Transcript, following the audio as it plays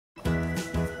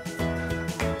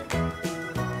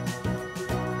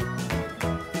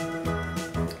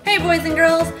Hey boys and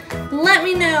girls, let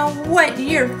me know what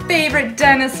your favorite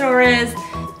dinosaur is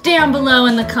down below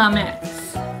in the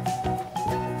comments.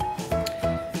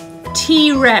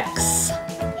 T-Rex.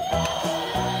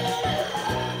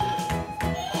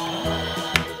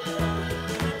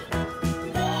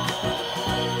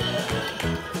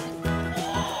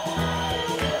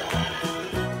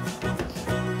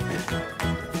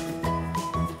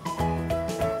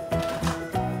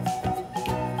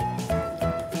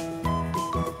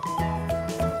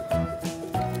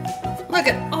 Look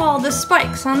at all the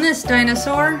spikes on this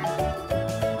dinosaur.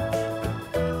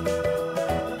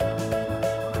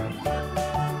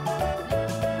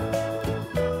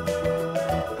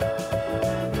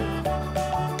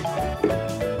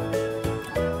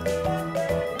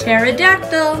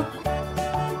 Pterodactyl.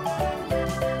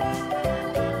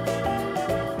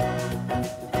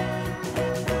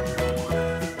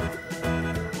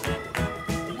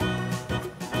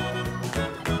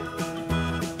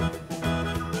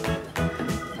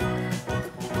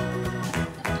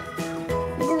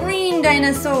 Green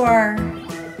dinosaur.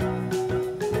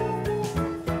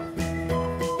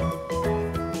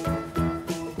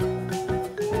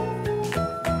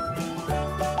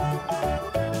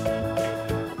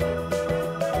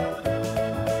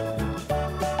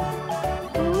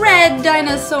 Red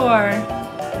dinosaur.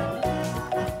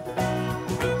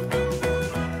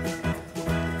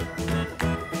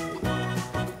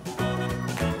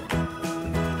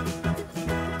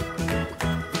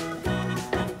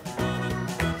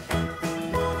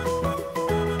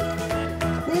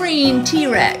 Green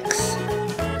T-Rex.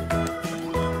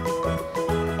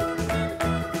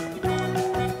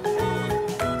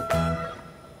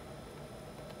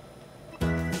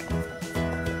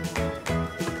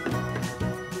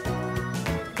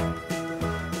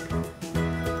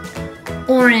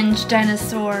 Orange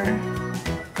dinosaur.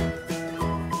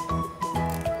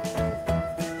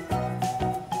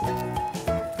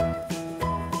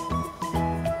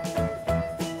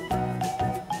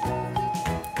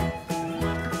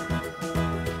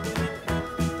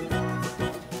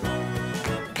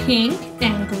 Pink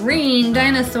and green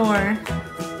dinosaur.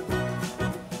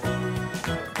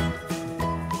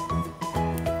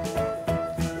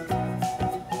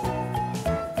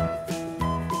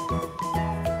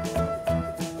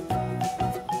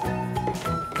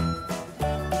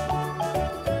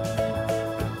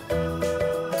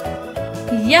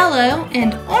 Yellow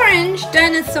and orange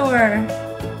dinosaur.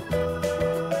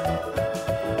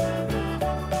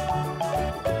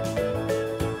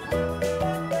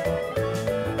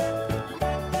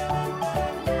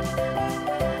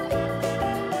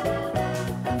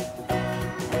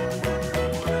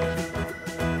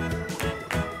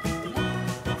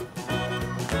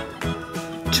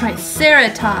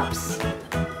 Triceratops.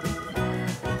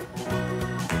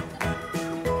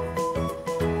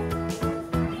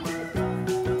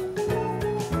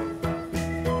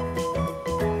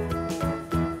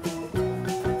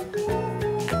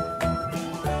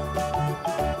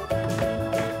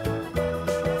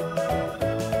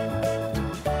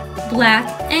 Black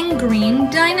and green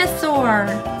dinosaur.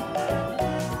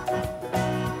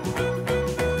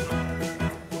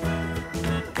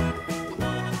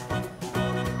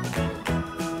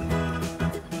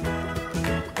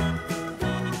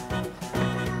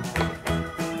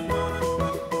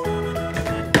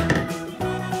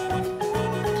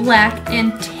 Black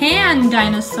and tan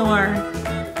dinosaur.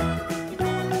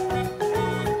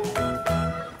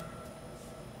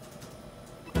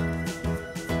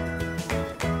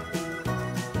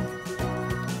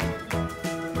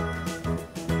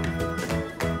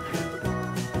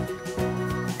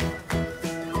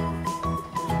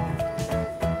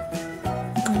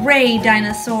 Gray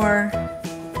dinosaur.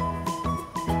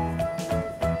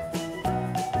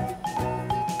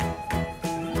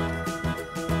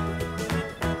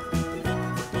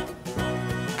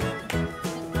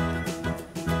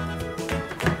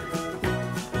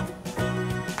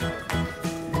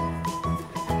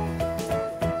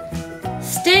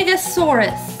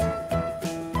 Stegosaurus.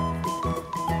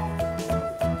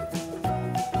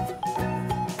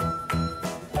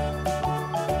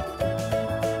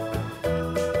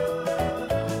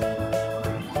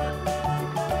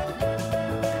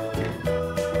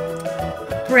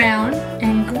 Brown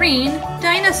and green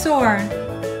dinosaur.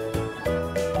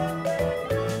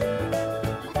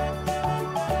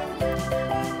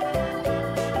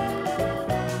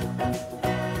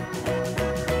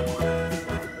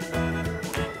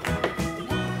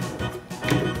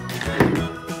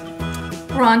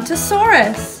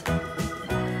 Brontosaurus.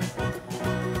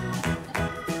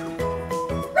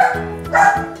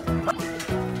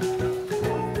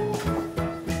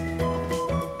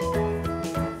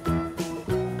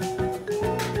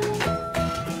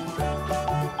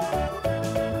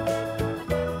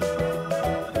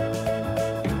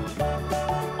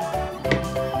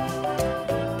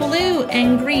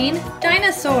 and green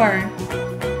dinosaur.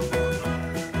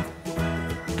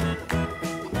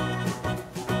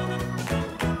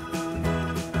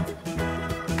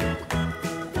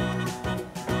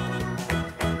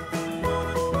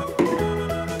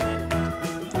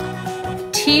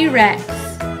 T-Rex.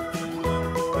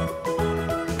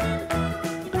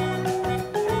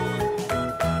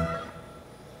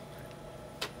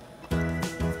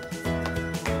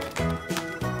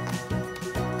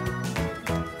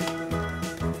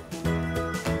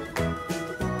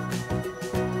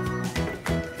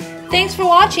 Thanks for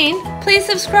watching. Please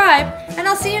subscribe, and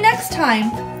I'll see you next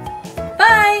time.